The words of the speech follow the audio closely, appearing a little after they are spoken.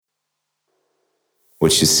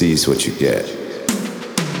What you see is what you get.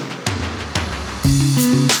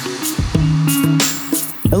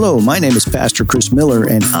 Hello, my name is Pastor Chris Miller,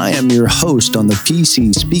 and I am your host on the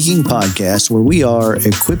PC Speaking Podcast, where we are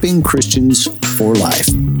equipping Christians for life.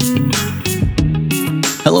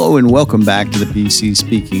 Hello, and welcome back to the PC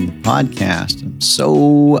Speaking Podcast. I'm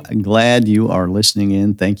so glad you are listening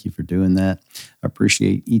in. Thank you for doing that. I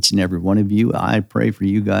appreciate each and every one of you. I pray for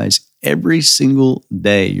you guys every single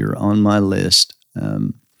day. You're on my list.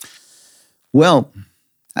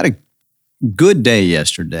 Had a good day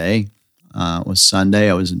yesterday. It was Sunday.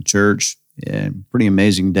 I was in church. Pretty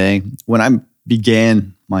amazing day. When I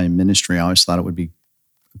began my ministry, I always thought it would be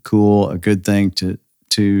a good thing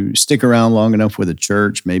to stick around long enough with a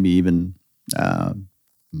church, maybe even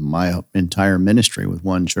my entire ministry with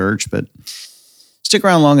one church, but stick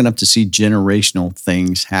around long enough to see generational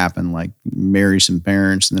things happen, like marry some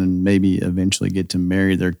parents and then maybe eventually get to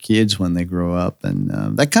marry their kids when they grow up. And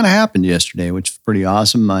that kind of happened yesterday, which was pretty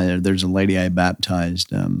awesome. There's a lady I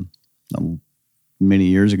baptized many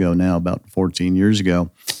years ago now, about 14 years ago.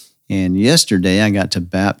 And yesterday I got to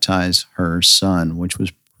baptize her son, which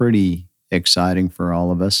was pretty exciting for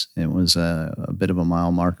all of us. It was a bit of a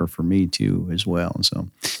mile marker for me too as well. So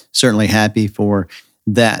certainly happy for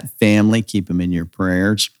that family. Keep them in your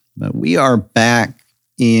prayers. But we are back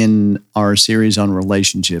in our series on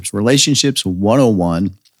relationships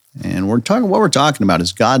 101. And what we're talking about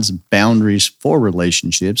is God's boundaries for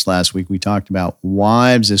relationships. Last week we talked about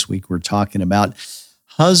wives. This week we're talking about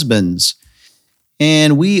husbands.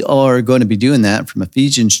 And we are going to be doing that from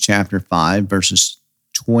Ephesians chapter 5, verses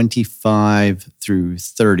 25 through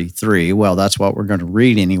 33. Well, that's what we're going to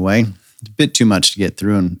read anyway. It's a bit too much to get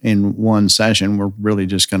through in one session. We're really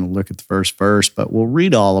just going to look at the first verse, but we'll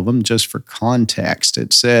read all of them just for context.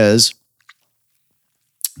 It says,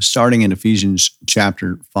 starting in Ephesians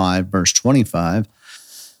chapter 5, verse 25,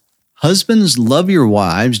 "Husbands, love your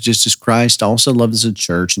wives, just as Christ also loves the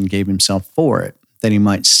church and gave himself for it, that he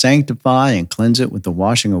might sanctify and cleanse it with the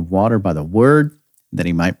washing of water by the word, that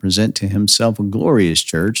he might present to himself a glorious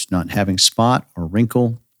church, not having spot or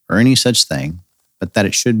wrinkle or any such thing, but that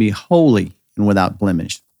it should be holy and without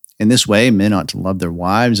blemish. In this way, men ought to love their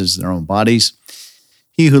wives as their own bodies.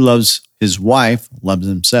 He who loves his wife loves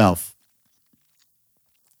himself.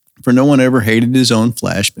 For no one ever hated his own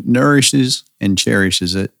flesh, but nourishes and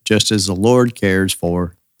cherishes it, just as the Lord cares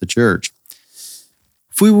for the church.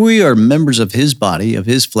 For we are members of his body, of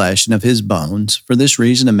his flesh, and of his bones. For this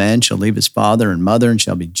reason, a man shall leave his father and mother and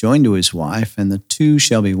shall be joined to his wife, and the two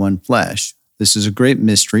shall be one flesh. This is a great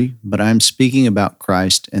mystery, but I am speaking about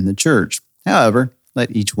Christ and the church. However,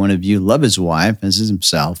 let each one of you love his wife as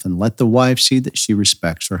himself, and let the wife see that she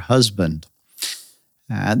respects her husband."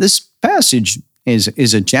 This passage is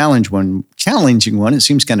a challenging one. It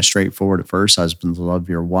seems kind of straightforward at first. Husbands, love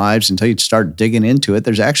your wives. Until you start digging into it,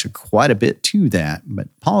 there's actually quite a bit to that. But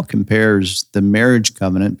Paul compares the marriage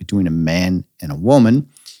covenant between a man and a woman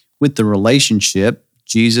with the relationship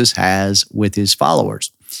Jesus has with his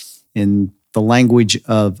followers. In the language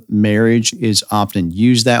of marriage is often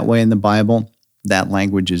used that way in the Bible. That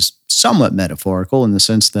language is somewhat metaphorical in the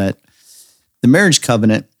sense that the marriage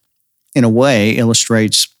covenant, in a way,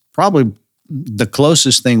 illustrates probably the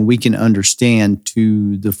closest thing we can understand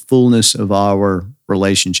to the fullness of our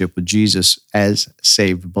relationship with Jesus as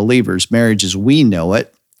saved believers. Marriage as we know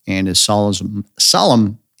it, and as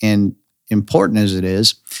solemn and important as it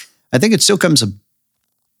is, I think it still comes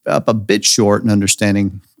up a bit short in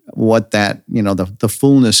understanding what that, the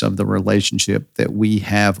fullness of the relationship that we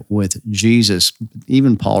have with Jesus.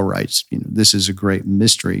 Even Paul writes, this is a great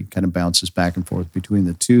mystery, kind of bounces back and forth between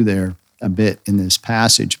the two there a bit in this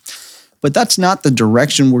passage. But that's not the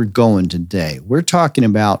direction we're going today. We're talking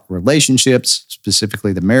about relationships,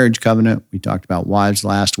 specifically the marriage covenant. We talked about wives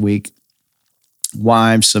last week.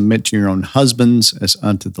 Wives, submit to your own husbands as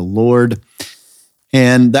unto the Lord.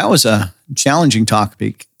 And that was a challenging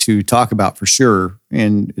topic to talk about for sure.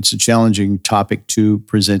 And it's a challenging topic to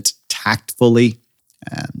present tactfully,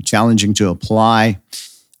 challenging to apply.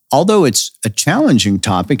 Although it's a challenging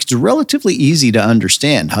topic, it's relatively easy to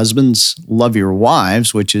understand. Husbands, love your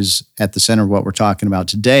wives, which is at the center of what we're talking about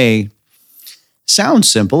today. Sounds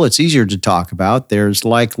simple. It's easier to talk about. There's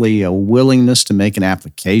likely a willingness to make an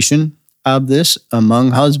application of this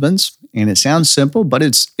among husbands. And it sounds simple, but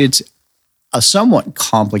it's a somewhat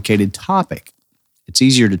complicated topic. It's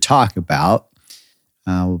easier to talk about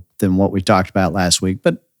than what we talked about last week,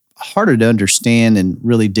 but harder to understand and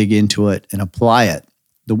really dig into it and apply it.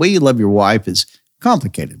 The way you love your wife is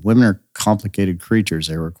complicated. Women are complicated creatures.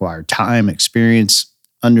 They require time, experience,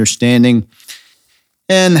 understanding,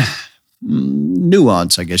 and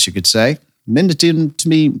nuance, I guess you could say. Men tend to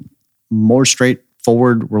be more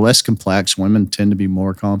straightforward. We're less complex. Women tend to be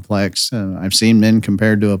more complex. I've seen men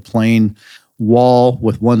compared to a plain wall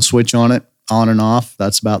with one switch on it, on and off.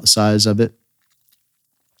 That's about the size of it.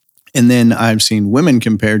 And then I've seen women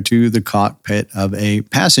compared to the cockpit of a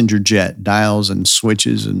passenger jet, dials and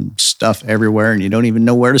switches and stuff everywhere, and you don't even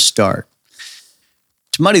know where to start.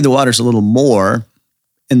 To muddy the waters a little more,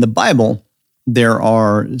 in the Bible, there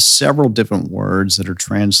are several different words that are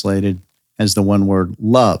translated as the one word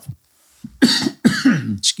love.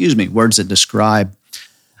 Excuse me, words that describe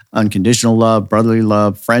unconditional love, brotherly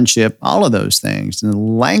love, friendship, all of those things. And the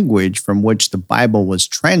language from which the Bible was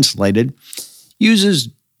translated uses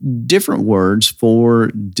different words for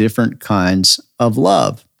different kinds of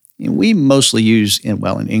love. And we mostly use, in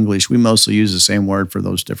English, we mostly use the same word for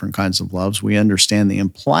those different kinds of loves. We understand the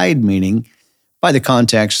implied meaning by the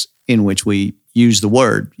context in which we use the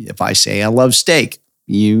word. If I say I love steak,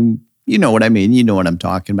 you know what I mean. You know what I'm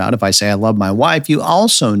talking about. If I say I love my wife, you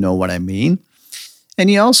also know what I mean. And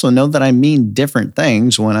you also know that I mean different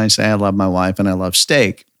things when I say I love my wife and I love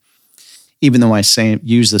steak. Even though I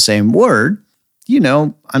use the same word,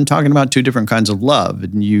 I'm talking about two different kinds of love.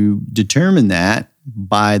 And you determine that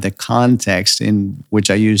by the context in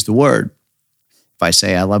which I use the word. If I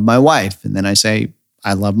say I love my wife and then I say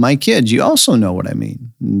I love my kids, you also know what I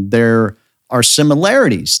mean. There are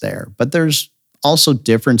similarities there, but there's also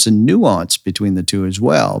difference and nuance between the two as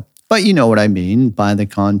well. But you know what I mean by the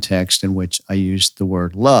context in which I use the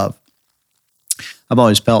word love. I've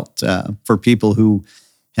always felt for people who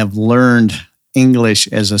have learned English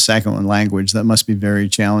as a second language, that must be very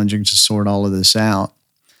challenging to sort all of this out.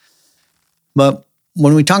 But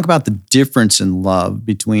when we talk about the difference in love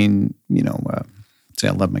between, say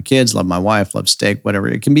I love my kids, love my wife, love steak, whatever,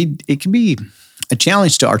 it can be a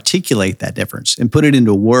challenge to articulate that difference and put it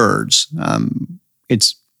into words.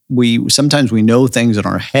 Sometimes we know things in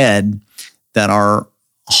our head that are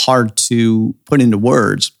hard to put into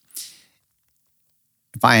words.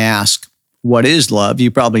 If I ask, what is love? You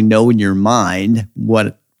probably know in your mind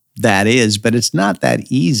what that is, but it's not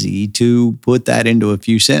that easy to put that into a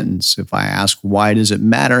few sentences. If I ask, why does it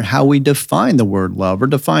matter how we define the word love or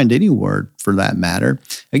define any word for that matter?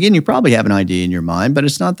 Again, you probably have an idea in your mind, but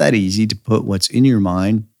it's not that easy to put what's in your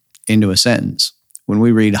mind into a sentence. When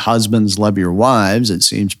we read husbands, love your wives, it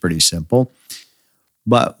seems pretty simple.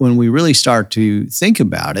 But when we really start to think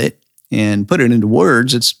about it and put it into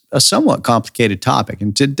words, it's a somewhat complicated topic.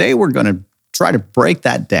 And today we're going to try to break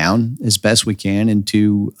that down as best we can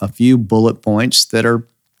into a few bullet points that are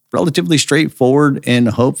relatively straightforward and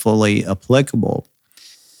hopefully applicable.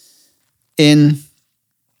 In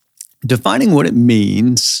defining what it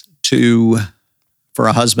means for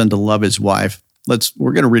a husband to love his wife,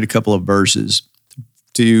 we're going to read a couple of verses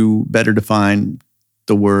to better define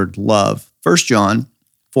the word love. 1 John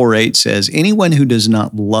 4:8 says, anyone who does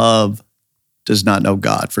not love does not know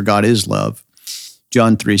God, for God is love.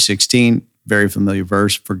 John 3:16, very familiar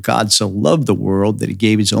verse, for God so loved the world that he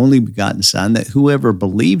gave his only begotten Son, that whoever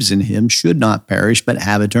believes in him should not perish but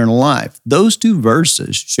have eternal life. Those two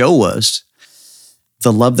verses show us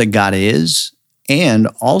the love that God is and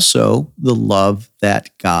also the love that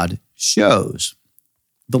God shows.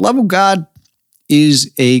 The love of God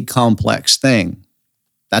is a complex thing.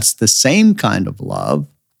 That's the same kind of love,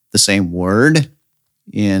 the same word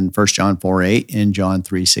in 1 John 4:8 and John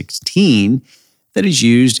 3:16 that is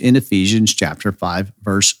used in Ephesians chapter 5,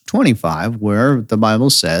 verse 25, where the Bible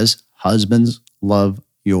says, husbands, love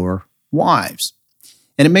your wives.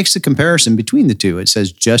 And it makes the comparison between the two. It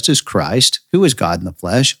says, just as Christ, who is God in the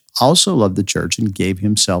flesh, also loved the church and gave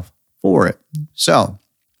himself for it. So,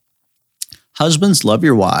 husbands, love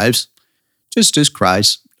your wives, just as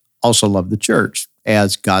Christ also loved the church,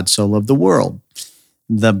 as God so loved the world.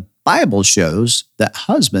 The Bible shows that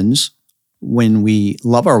husbands, when we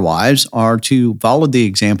love our wives, are to follow the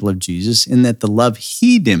example of Jesus in that the love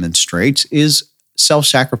he demonstrates is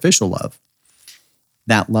self-sacrificial love.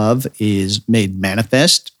 That love is made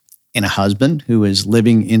manifest in a husband who is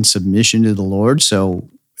living in submission to the Lord. So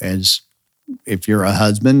if you're a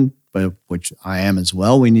husband, which I am as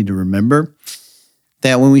well, we need to remember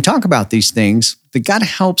that when we talk about these things, that God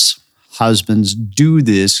helps husbands do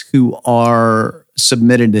this who are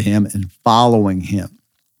submitted to him and following him.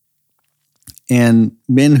 And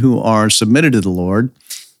men who are submitted to the Lord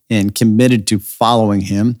and committed to following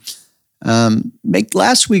him make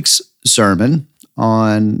last week's sermon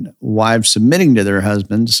on wives submitting to their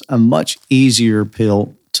husbands a much easier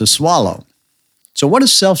pill to swallow. So what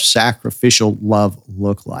does self-sacrificial love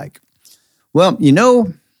look like? Well,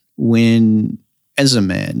 when as a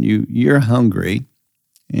man, you're hungry,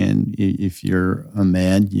 and if you're a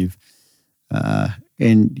man, you've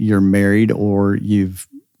and you're married or you've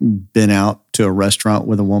been out to a restaurant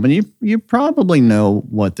with a woman, you probably know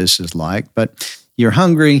what this is like, but you're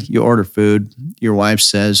hungry, you order food, your wife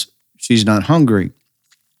says she's not hungry.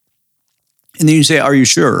 And then you say, are you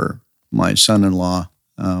sure? My son-in-law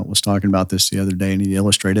was talking about this the other day, and he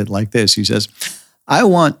illustrated it like this. He says, I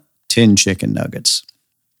want 10 chicken nuggets.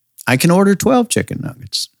 I can order 12 chicken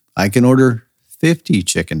nuggets. I can order 50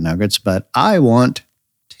 chicken nuggets, but I want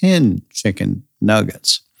 10 chicken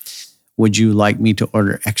nuggets. Would you like me to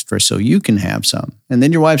order extra so you can have some? And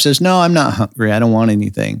then your wife says, no, I'm not hungry. I don't want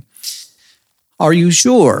anything. Are you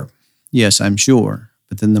sure? Yes, I'm sure.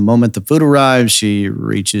 But then the moment the food arrives, she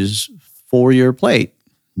reaches for your plate.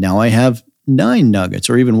 Now I have 9 nuggets,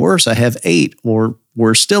 or even worse, I have 8, or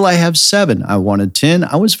worse still, I have 7. I wanted 10.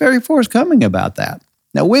 I was very forthcoming about that.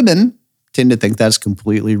 Now, women tend to think that's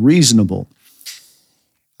completely reasonable.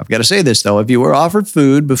 I've got to say this, though. If you were offered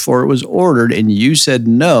food before it was ordered and you said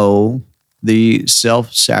no, the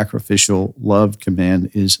self-sacrificial love command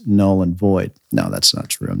is null and void. No, that's not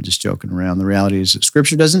true. I'm just joking around. The reality is that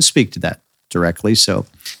Scripture doesn't speak to that directly, so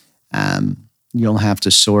you'll have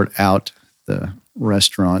to sort out the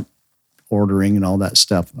restaurant ordering and all that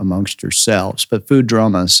stuff amongst yourselves. But food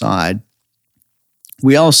drama aside,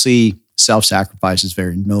 we all see self-sacrifice as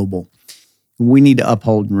very noble. We need to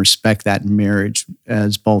uphold and respect that in marriage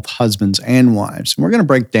as both husbands and wives. And we're going to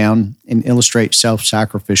break down and illustrate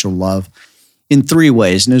self-sacrificial love in 3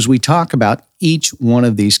 ways. And as we talk about each one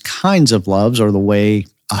of these kinds of loves, or the way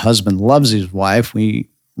a husband loves his wife, we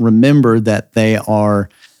remember that they are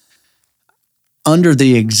under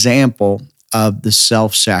the example of the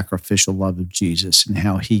self-sacrificial love of Jesus and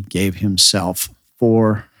how he gave himself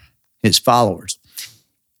for his followers.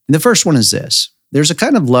 And the first one is this. There's a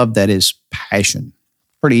kind of love that is passion.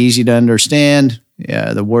 Pretty easy to understand.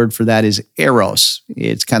 The word for that is eros.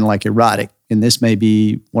 It's kind of like erotic. And this may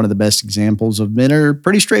be one of the best examples of men are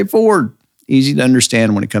pretty straightforward, easy to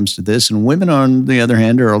understand when it comes to this. And women, on the other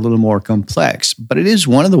hand, are a little more complex. But it is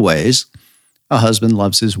one of the ways a husband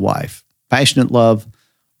loves his wife. Passionate love,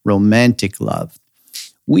 romantic love.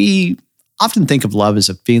 We often think of love as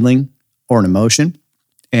a feeling or an emotion.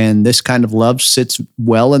 And this kind of love sits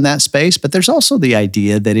well in that space. But there's also the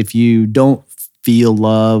idea that if you don't feel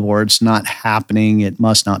love or it's not happening, it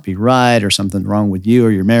must not be right, or something's wrong with you or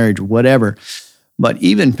your marriage or whatever. But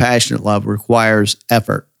even passionate love requires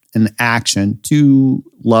effort and action to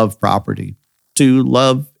love properly, to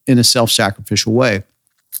love in a self-sacrificial way.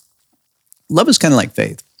 Love is kind of like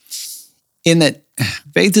faith, in that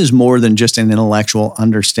faith is more than just an intellectual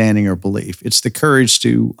understanding or belief. It's the courage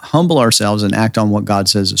to humble ourselves and act on what God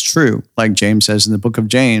says is true. Like James says in the book of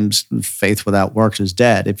James, faith without works is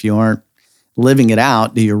dead. If you aren't living it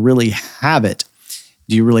out, do you really have it?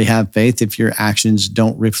 Do you really have faith if your actions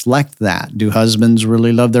don't reflect that? Do husbands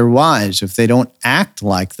really love their wives if they don't act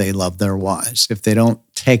like they love their wives? If they don't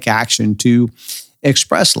take action to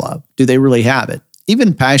express love, do they really have it?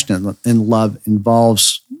 Even passionate in love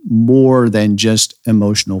involves more than just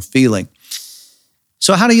emotional feeling.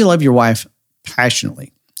 So how do you love your wife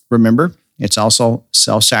passionately? Remember, it's also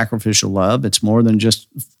self-sacrificial love. It's more than just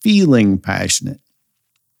feeling passionate.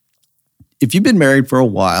 If you've been married for a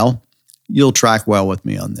while, you'll track well with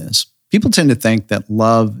me on this. People tend to think that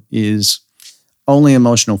love is only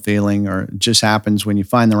emotional feeling, or it just happens when you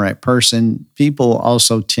find the right person. People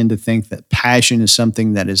also tend to think that passion is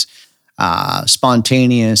something that is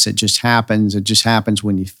spontaneous. It just happens. It just happens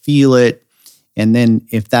when you feel it. And then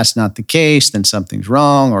if that's not the case, then something's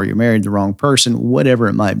wrong, or you married the wrong person, whatever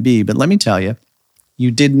it might be. But let me tell you,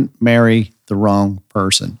 you didn't marry the wrong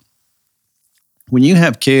person. When you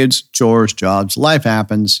have kids, chores, jobs, life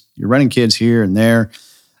happens. You're running kids here and there.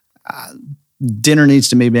 Dinner needs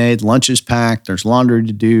to be made. Lunch is packed. There's laundry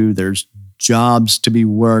to do. There's jobs to be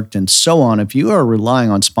worked, and so on. If you are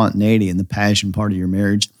relying on spontaneity in the passion part of your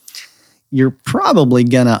marriage, you're probably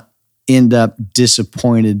going to end up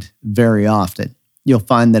disappointed very often. You'll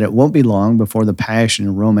find that it won't be long before the passion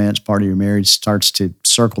and romance part of your marriage starts to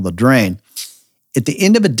circle the drain. At the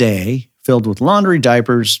end of a day, filled with laundry,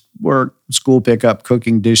 diapers, work, school pickup,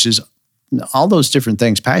 cooking, dishes, all those different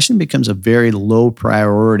things, passion becomes a very low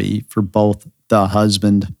priority for both the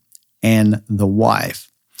husband and the wife.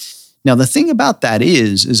 Now, the thing about that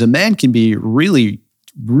is a man can be really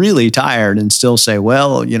tired and still say,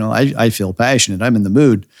 well, I feel passionate. I'm in the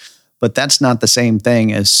mood. But that's not the same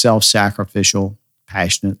thing as self-sacrificial,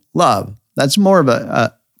 passionate love. That's more of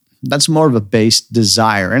a base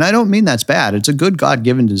desire. And I don't mean that's bad. It's a good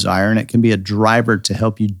God-given desire, and it can be a driver to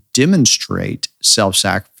help you demonstrate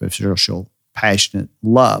self-sacrificial, passionate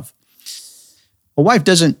love. A wife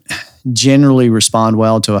doesn't generally respond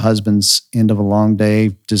well to a husband's end of a long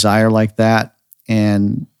day desire like that.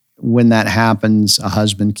 And when that happens, a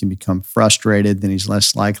husband can become frustrated, then he's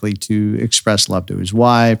less likely to express love to his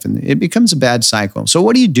wife, and it becomes a bad cycle. So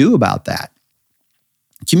what do you do about that?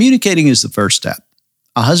 Communicating is the first step.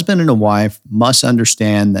 A husband and a wife must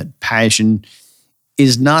understand that passion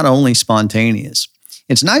is not only spontaneous.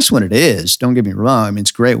 It's nice when it is, don't get me wrong. I mean,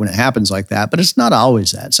 it's great when it happens like that, but it's not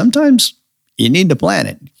always that. Sometimes you need to plan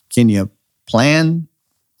it. Can you plan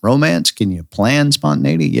romance? Can you plan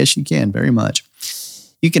spontaneity? Yes, you can, very much.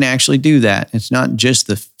 You can actually do that. It's not just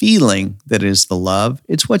the feeling that is the love.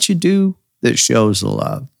 It's what you do that shows the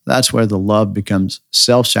love. That's where the love becomes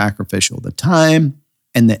self-sacrificial, the time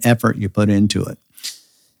and the effort you put into it.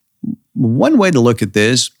 One way to look at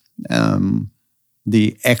this,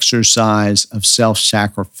 the exercise of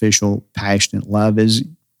self-sacrificial, passionate love, is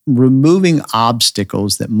removing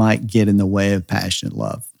obstacles that might get in the way of passionate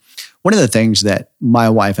love. One of the things that my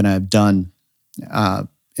wife and I have done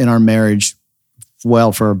in our marriage,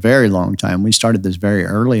 well, for a very long time, we started this very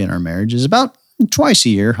early in our marriage, is about twice a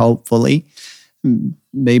year, hopefully,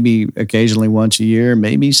 maybe occasionally once a year,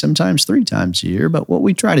 maybe sometimes 3 times a year. But what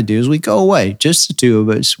we try to do is we go away, just the two of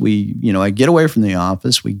us. I get away from the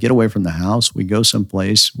office, we get away from the house, we go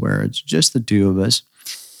someplace where it's just the two of us.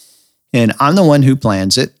 And I'm the one who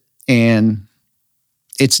plans it. And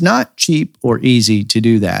it's not cheap or easy to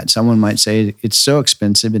do that. Someone might say it's so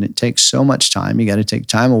expensive and it takes so much time. You got to take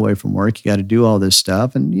time away from work. You got to do all this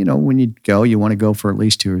stuff. And, when you go, you want to go for at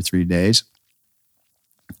least 2 or 3 days.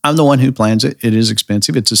 I'm the one who plans it. It is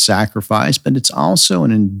expensive. It's a sacrifice, but it's also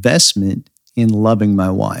an investment in loving my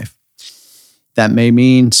wife. That may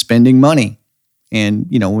mean spending money. And,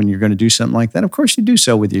 when you're going to do something like that, of course you do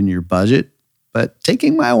so within your budget. But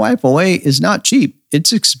taking my wife away is not cheap.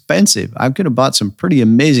 It's expensive. I could have bought some pretty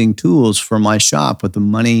amazing tools for my shop with the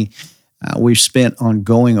money we've spent on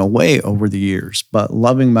going away over the years. But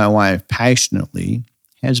loving my wife passionately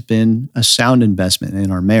has been a sound investment in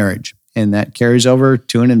our marriage. And that carries over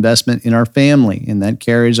to an investment in our family. And that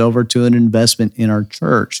carries over to an investment in our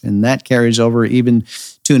church. And that carries over even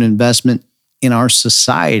to an investment in our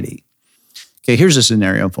society. Okay, here's a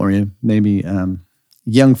scenario for you. Maybe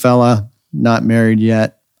young fella, not married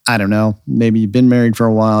yet. I don't know. Maybe you've been married for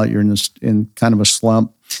a while. You're in kind of a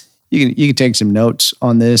slump. You can take some notes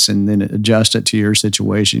on this and then adjust it to your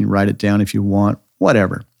situation. Write it down if you want,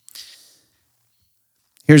 whatever.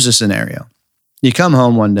 Here's a scenario. You come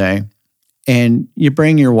home one day and you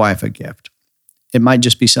bring your wife a gift. It might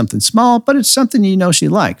just be something small, but it's something she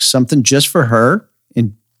likes, something just for her.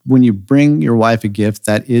 And when you bring your wife a gift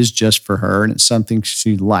that is just for her and it's something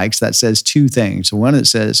she likes, that says 2 things. One, it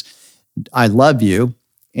says, I love you.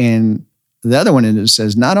 And the other one, it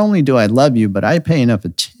says, not only do I love you, but I pay enough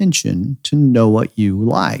attention to know what you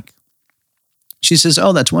like. She says,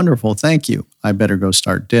 oh, that's wonderful. Thank you. I better go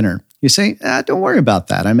start dinner. You say, don't worry about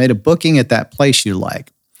that. I made a booking at that place you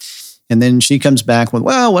like. And then she comes back with,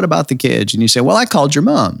 well, what about the kids? And you say, well, I called your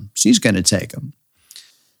mom. She's going to take them.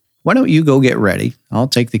 Why don't you go get ready? I'll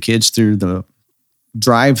take the kids through the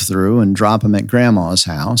drive-through and drop them at grandma's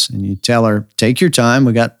house. And you tell her, take your time.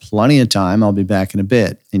 We got plenty of time. I'll be back in a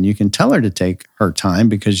bit. And you can tell her to take her time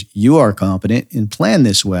because you are competent and plan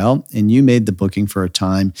this well. And you made the booking for a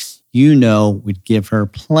time would give her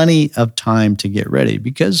plenty of time to get ready,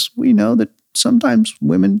 because we know that sometimes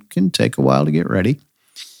women can take a while to get ready.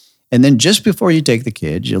 And then just before you take the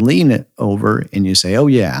kids, you lean it over and you say, oh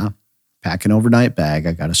yeah, pack an overnight bag.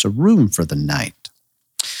 I got us a room for the night.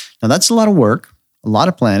 Now that's a lot of work, a lot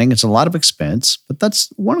of planning. It's a lot of expense, but that's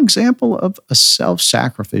one example of a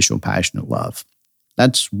self-sacrificial, passionate love.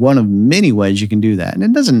 That's one of many ways you can do that. And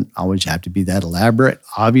it doesn't always have to be that elaborate.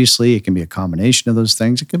 Obviously, it can be a combination of those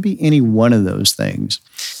things. It can be any one of those things.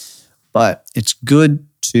 But it's good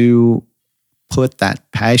to put that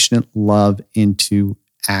passionate love into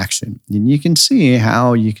action. And you can see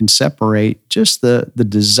how you can separate just the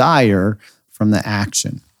desire from the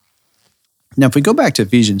action. Now, if we go back to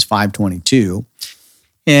Ephesians 5:22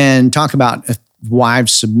 and talk about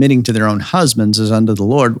wives submitting to their own husbands as unto the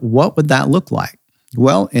Lord, what would that look like?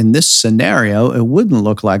 Well, in this scenario, it wouldn't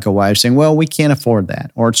look like a wife saying, well, we can't afford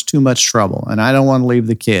that, or it's too much trouble, and I don't want to leave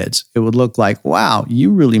the kids. It would look like, wow, you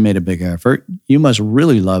really made a big effort. You must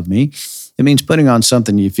really love me. It means putting on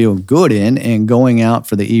something you feel good in and going out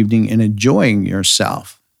for the evening and enjoying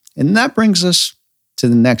yourself. And that brings us to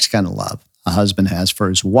the next kind of love a husband has for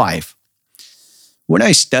his wife. When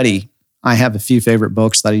I study, I have a few favorite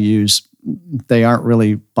books that I use. They aren't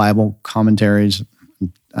really Bible commentaries.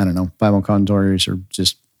 I don't know, Bible commentaries are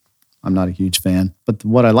just, I'm not a huge fan. But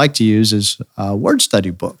what I like to use is word study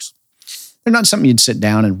books. They're not something you'd sit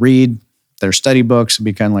down and read. They're study books. It'd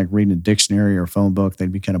be kind of like reading a dictionary or a phone book.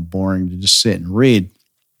 They'd be kind of boring to just sit and read.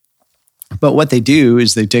 But what they do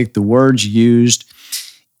is they take the words used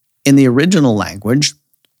in the original language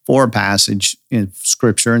for a passage in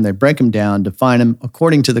Scripture, and they break them down, define them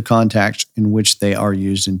according to the context in which they are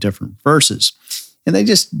used in different verses. And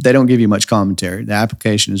they don't give you much commentary. The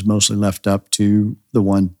application is mostly left up to the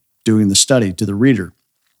one doing the study, to the reader.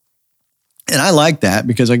 And I like that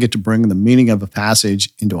because I get to bring the meaning of a passage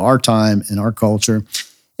into our time and our culture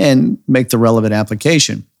and make the relevant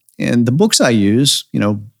application. And the books I use,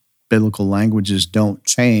 biblical languages don't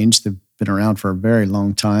change. They've been around for a very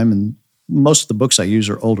long time, and most of the books I use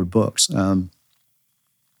are older books. One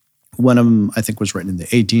of them, I think, was written in the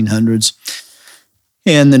 1800s,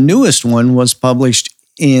 and the newest one was published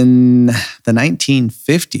in the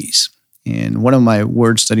 1950s. And one of my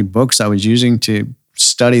word study books I was using to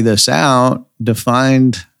study this out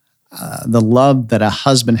defined the love that a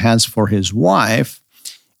husband has for his wife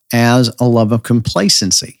as a love of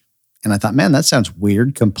complacency. And I thought, man, that sounds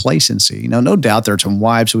weird, complacency. Now, no doubt there are some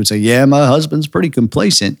wives who would say, yeah, my husband's pretty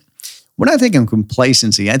complacent. When I think of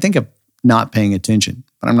complacency, I think of not paying attention,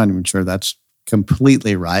 but I'm not even sure that's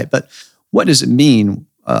completely right. But what does it mean,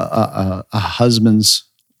 a husband's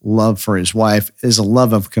love for his wife is a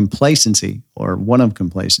love of complacency or one of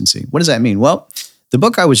complacency? What does that mean? Well, the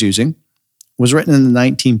book I was using was written in the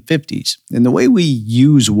 1950s, and the way we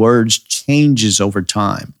use words changes over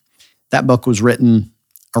time. That book was written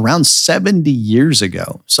around 70 years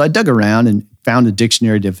ago. So I dug around and found a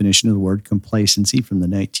dictionary definition of the word complacency from the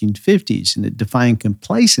 1950s, and it defined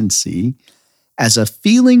complacency as a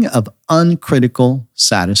feeling of uncritical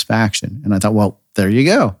satisfaction. And I thought, well, there you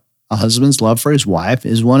go. A husband's love for his wife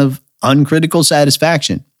is one of uncritical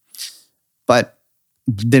satisfaction. But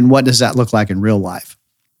then what does that look like in real life?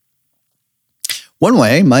 One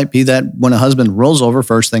way might be that when a husband rolls over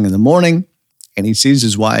first thing in the morning and he sees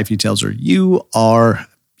his wife, he tells her, "You are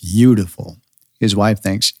beautiful." His wife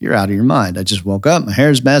thinks, "You're out of your mind. I just woke up. My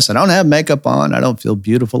hair's a mess. I don't have makeup on. I don't feel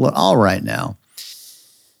beautiful at all right now."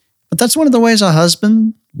 But that's one of the ways a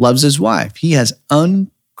husband loves his wife. He has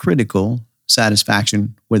uncritical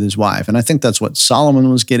satisfaction with his wife. And I think that's what Solomon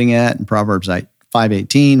was getting at in Proverbs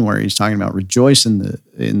 5:18, where he's talking about rejoice in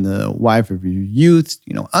the wife of your youth,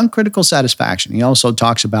 uncritical satisfaction. He also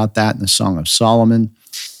talks about that in the Song of Solomon.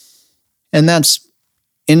 And that's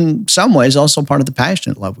in some ways also part of the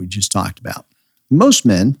passionate love we just talked about. Most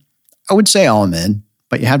men, I would say all men,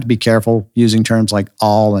 but you have to be careful using terms like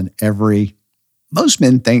all and every. Most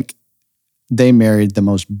men think they married the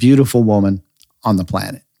most beautiful woman on the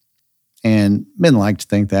planet. And men like to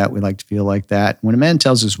think that. We like to feel like that. When a man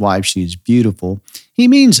tells his wife she's beautiful, he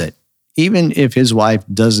means it, even if his wife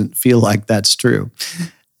doesn't feel like that's true.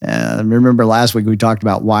 Remember last week we talked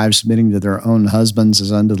about wives submitting to their own husbands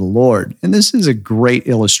as unto the Lord. And this is a great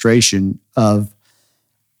illustration of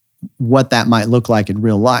what that might look like in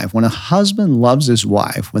real life. When a husband loves his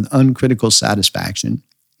wife with uncritical satisfaction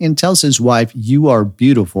and tells his wife, "You are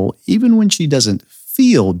beautiful," even when she doesn't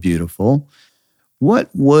feel beautiful, what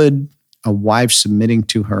would a wife submitting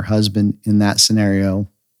to her husband in that scenario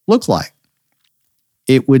look like?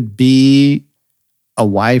 It would be a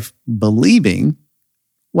wife believing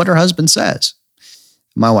what her husband says.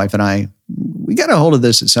 My wife and I, we got a hold of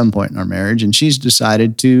this at some point in our marriage, and she's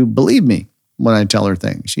decided to believe me when I tell her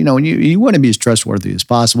things. When you want to be as trustworthy as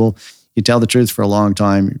possible, you tell the truth for a long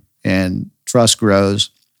time and trust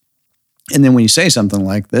grows. And then when you say something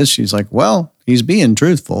like this, she's like, well, he's being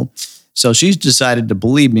truthful. So she's decided to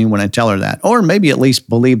believe me when I tell her that, or maybe at least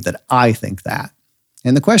believe that I think that.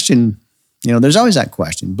 And the question, there's always that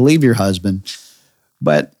question, believe your husband.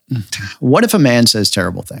 But what if a man says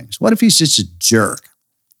terrible things? What if he's just a jerk?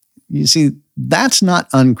 You see, that's not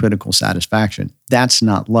uncritical satisfaction. That's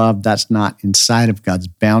not love. That's not inside of God's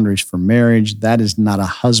boundaries for marriage. That is not a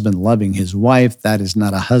husband loving his wife. That is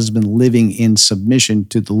not a husband living in submission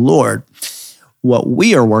to the Lord. What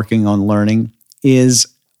we are working on learning is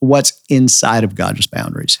what's inside of God's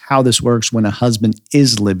boundaries, how this works when a husband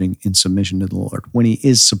is living in submission to the Lord, when he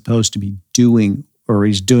is supposed to be doing, or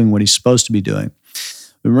he's doing what he's supposed to be doing.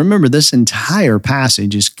 But remember, this entire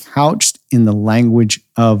passage is couched in the language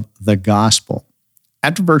of the gospel.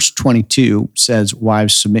 After verse 22 says,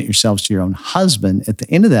 "Wives, submit yourselves to your own husband," at the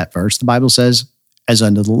end of that verse, the Bible says, "as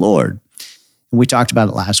unto the Lord." And we talked about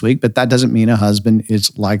it last week, but that doesn't mean a husband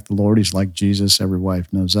is like the Lord. He's like Jesus. Every wife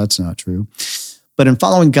knows that's not true. But in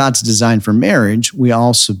following God's design for marriage, we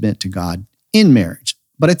all submit to God in marriage.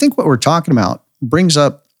 But I think what we're talking about brings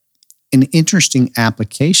up an interesting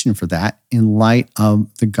application for that in light of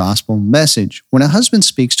the gospel message. When a husband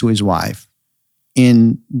speaks to his wife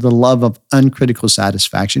in the love of uncritical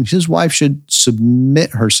satisfaction, his wife should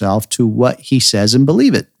submit herself to what he says and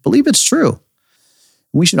believe it. Believe it's true.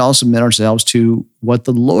 We should all submit ourselves to what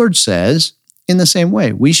the Lord says in the same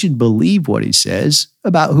way. We should believe what he says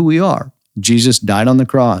about who we are. Jesus died on the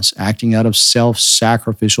cross, acting out of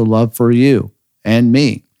self-sacrificial love for you and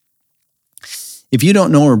me. If you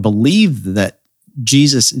don't know or believe that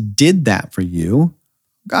Jesus did that for you,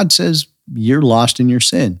 God says you're lost in your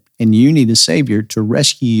sin and you need a Savior to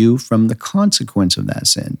rescue you from the consequence of that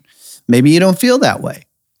sin. Maybe you don't feel that way.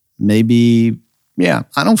 Maybe,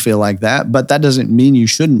 I don't feel like that, but that doesn't mean you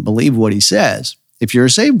shouldn't believe what he says. If you're a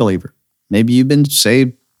saved believer, maybe you've been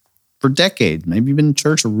saved for decades. Maybe you've been in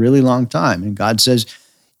church a really long time, and God says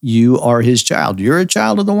you are his child. You're a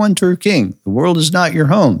child of the one true King. The world is not your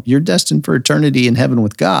home. You're destined for eternity in heaven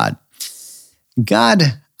with God. God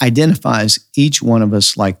identifies each one of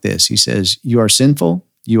us like this. He says, you are sinful.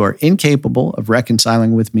 You are incapable of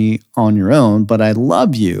reconciling with me on your own, but I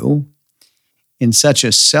love you in such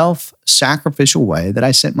a self-sacrificial way that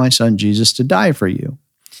I sent my son Jesus to die for you.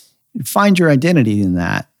 Find your identity in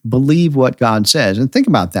that. Believe what God says. And think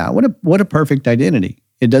about that. What a perfect identity.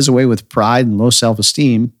 It does away with pride and low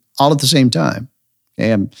self-esteem all at the same time.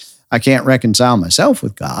 Okay, I can't reconcile myself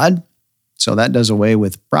with God, so that does away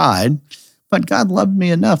with pride. But God loved me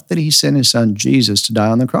enough that he sent his son Jesus to die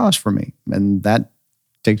on the cross for me. And that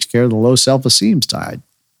takes care of the low self-esteem side.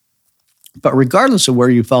 But regardless of where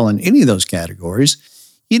you fall in any of those categories,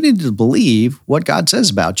 you need to believe what God says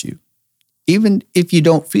about you, even if you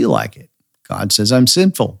don't feel like it. God says I'm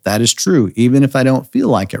sinful. That is true, even if I don't feel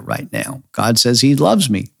like it right now. God says he loves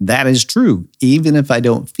me. That is true, even if I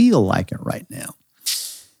don't feel like it right now.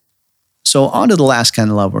 So on to the last kind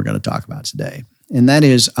of love we're going to talk about today, and that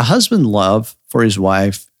is a husband's love for his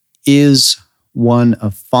wife is one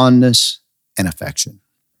of fondness and affection.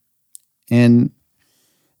 And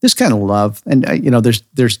this kind of love, and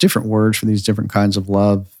there's different words for these different kinds of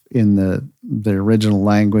love in the original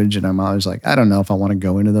language, and I'm always like, I don't know if I want to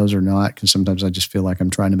go into those or not, because sometimes I just feel like I'm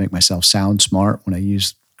trying to make myself sound smart when I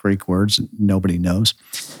use Greek words that nobody knows.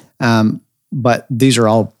 But these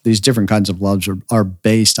different kinds of loves are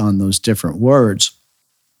based on those different words.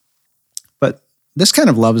 But this kind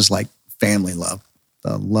of love is like family love,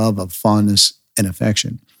 the love of fondness and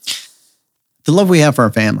affection. The love we have for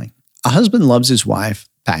our family. A husband loves his wife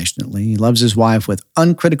passionately. He loves his wife with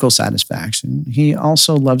uncritical satisfaction. He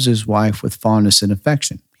also loves his wife with fondness and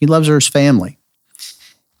affection. He loves her as family.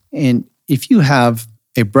 And if you have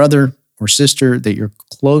a brother or sister that you're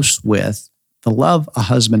close with, the love a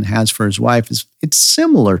husband has for his wife it's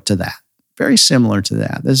similar to that, very similar to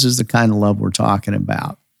that. This is the kind of love we're talking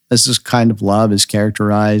about. This kind of love is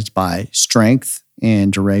characterized by strength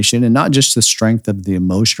and duration, and not just the strength of the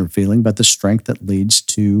emotion or feeling, but the strength that leads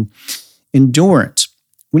to endurance.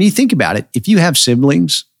 When you think about it, if you have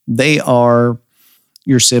siblings, they are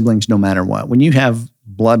your siblings no matter what. When you have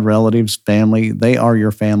blood relatives, family, they are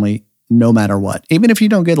your family no matter what. Even if you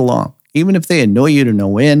don't get along, even if they annoy you to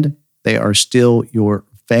no end, they are still your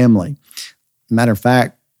family. Matter of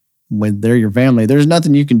fact, when they're your family, there's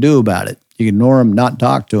nothing you can do about it. You can ignore them, not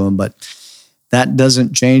talk to them, but that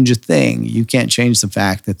doesn't change a thing. You can't change the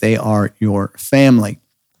fact that they are your family.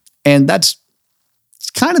 And that's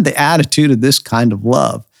kind of the attitude of this kind of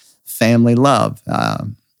love, family love.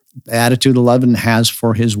 The attitude of loving has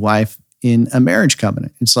for his wife in a marriage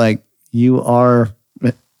covenant. It's like you're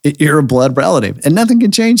a blood relative, and nothing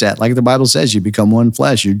can change that. Like the Bible says, you become one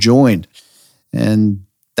flesh, you're joined, and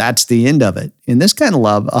that's the end of it. In this kind of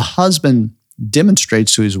love, a husband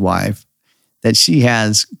demonstrates to his wife that she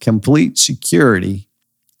has complete security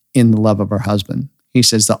in the love of her husband. He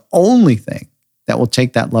says, the only thing that will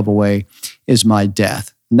take that love away is my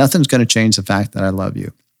death. Nothing's going to change the fact that I love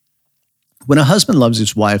you. When a husband loves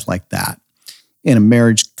his wife like that in a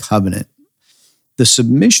marriage covenant, the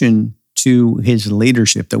submission to his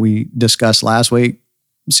leadership that we discussed last week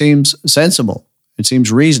seems sensible. It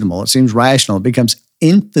seems reasonable. It seems rational. It becomes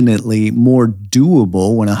infinitely more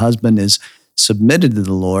doable when a husband is submitted to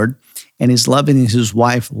the Lord and is loving his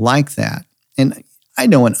wife like that. And I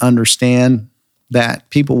know and understand that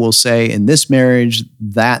people will say, in this marriage,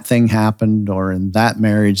 that thing happened, or in that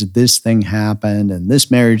marriage, this thing happened, and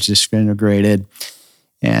this marriage disintegrated,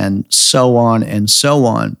 and so on and so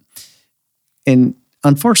on. And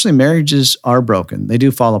unfortunately, marriages are broken. They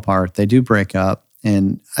do fall apart. They do break up.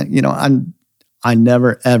 And, I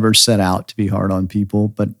never, ever set out to be hard on people.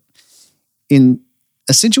 But in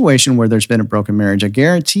a situation where there's been a broken marriage, I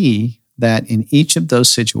guarantee that in each of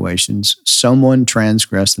those situations, someone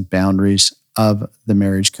transgressed the boundaries of the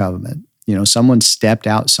marriage covenant. Someone stepped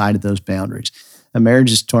outside of those boundaries. A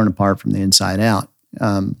marriage is torn apart from the inside out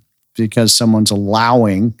because someone's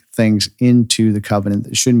allowing things into the covenant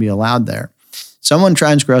that shouldn't be allowed there. Someone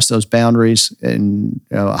transgressed those boundaries, and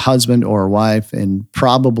a husband or a wife, and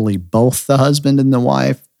probably both the husband and the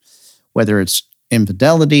wife, whether it's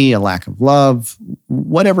infidelity, a lack of love,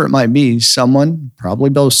 whatever it might be, someone, probably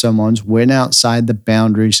both someones, went outside the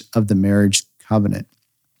boundaries of the marriage covenant.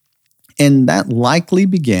 And that likely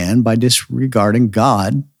began by disregarding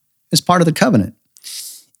God as part of the covenant.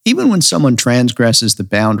 Even when someone transgresses the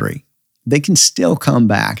boundary, they can still come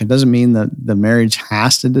back. It doesn't mean that the marriage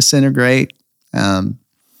has to disintegrate.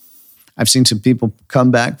 I've seen some people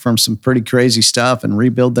come back from some pretty crazy stuff and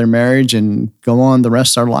rebuild their marriage and go on the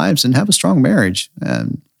rest of their lives and have a strong marriage.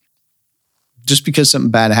 Just because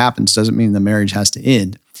something bad happens doesn't mean the marriage has to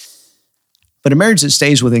end. But a marriage that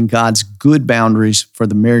stays within God's good boundaries for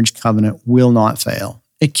the marriage covenant will not fail.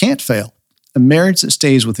 It can't fail. A marriage that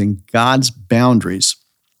stays within God's boundaries,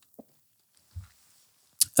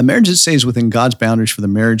 for the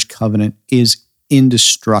marriage covenant is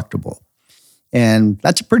indestructible. And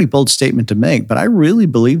that's a pretty bold statement to make, but I really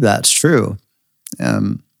believe that's true.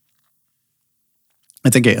 I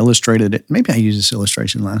think I illustrated it. Maybe I used this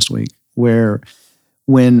illustration last week, where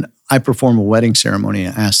when I perform a wedding ceremony,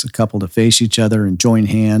 I ask the couple to face each other and join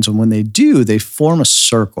hands. And when they do, they form a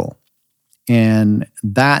circle. And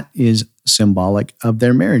that is symbolic of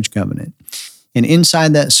their marriage covenant. And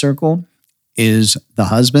inside that circle is the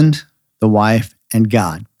husband, the wife, and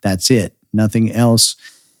God. That's it. Nothing else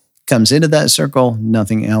comes into that circle.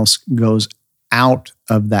 Nothing else goes out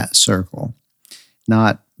of that circle.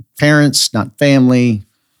 Not parents, not family,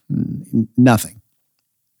 nothing.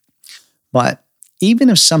 But even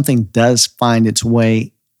if something does find its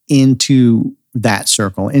way into that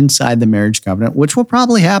circle, inside the marriage covenant, which will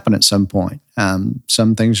probably happen at some point.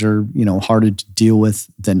 Some things are, harder to deal with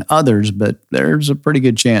than others, but there's a pretty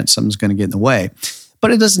good chance something's going to get in the way.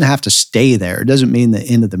 But it doesn't have to stay there. It doesn't mean the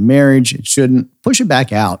end of the marriage. It shouldn't. Push it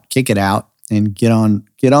back out, kick it out, and get on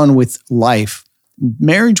with life.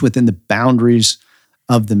 Marriage within the boundaries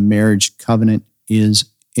of the marriage covenant is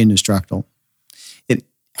indestructible. It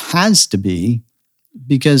has to be,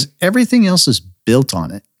 because everything else is built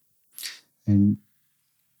on it. And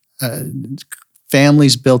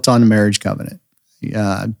families built on a marriage covenant.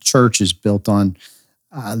 Church is built on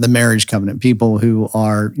the marriage covenant. People who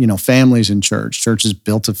are, families in church. Church is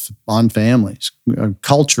built on families.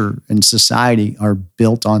 Culture and society are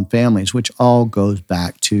built on families, which all goes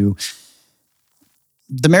back to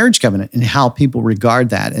the marriage covenant and how people regard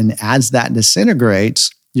that. And as that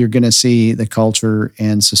disintegrates, you're going to see the culture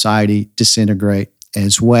and society disintegrate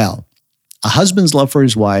as well. A husband's love for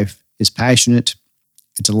his wife is passionate.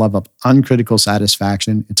 It's a love of uncritical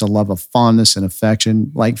satisfaction. It's a love of fondness and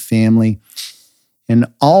affection, like family. And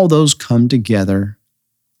all those come together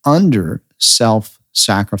under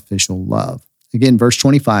self-sacrificial love. Again, verse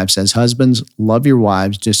 25 says, "Husbands, love your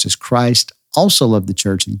wives just as Christ also loved the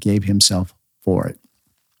church and gave himself for it."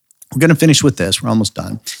 We're going to finish with this. We're almost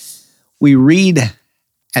done. We read,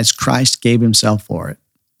 "as Christ gave himself for it."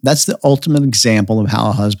 That's the ultimate example of how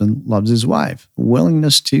a husband loves his wife.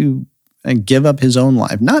 Willingness to give up his own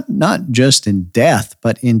life, not just in death,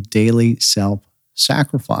 but in daily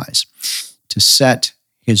self-sacrifice, to set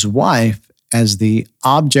his wife as the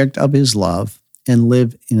object of his love and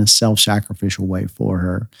live in a self-sacrificial way for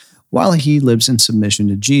her while he lives in submission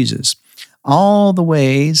to Jesus. All the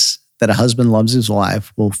ways that a husband loves his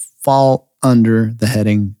wife will fall under the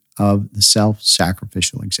heading of the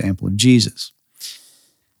self-sacrificial example of Jesus.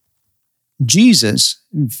 Jesus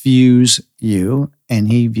views you and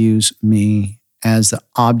he views me as the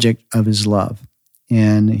object of his love.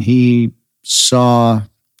 And he saw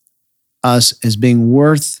us as being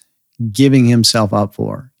worth giving himself up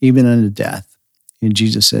for, even unto death. And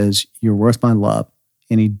Jesus says, "You're worth my love."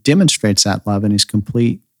 And he demonstrates that love in his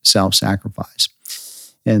complete self-sacrifice.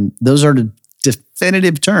 And those are the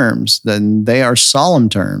definitive terms. Then they are solemn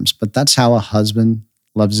terms, but that's how a husband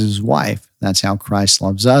loves his wife. That's how Christ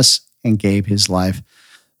loves us and gave his life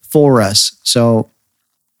for us. So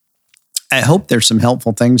I hope there's some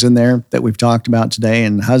helpful things in there that we've talked about today.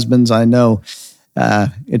 And husbands, I know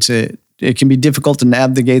it can be difficult to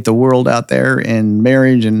navigate the world out there and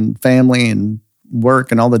marriage and family and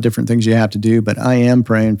work and all the different things you have to do. But I am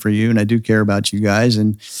praying for you, and I do care about you guys,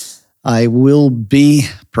 and I will be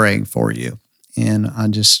praying for you. And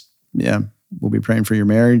we'll be praying for your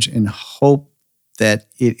marriage and hope that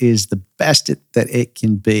it is the best that it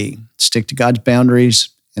can be. Stick to God's boundaries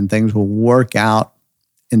and things will work out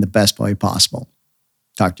in the best way possible.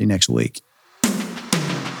 Talk to you next week.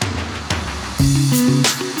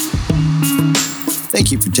 Thank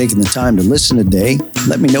you for taking the time to listen today.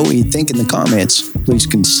 Let me know what you think in the comments. Please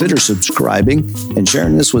consider subscribing and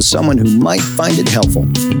sharing this with someone who might find it helpful.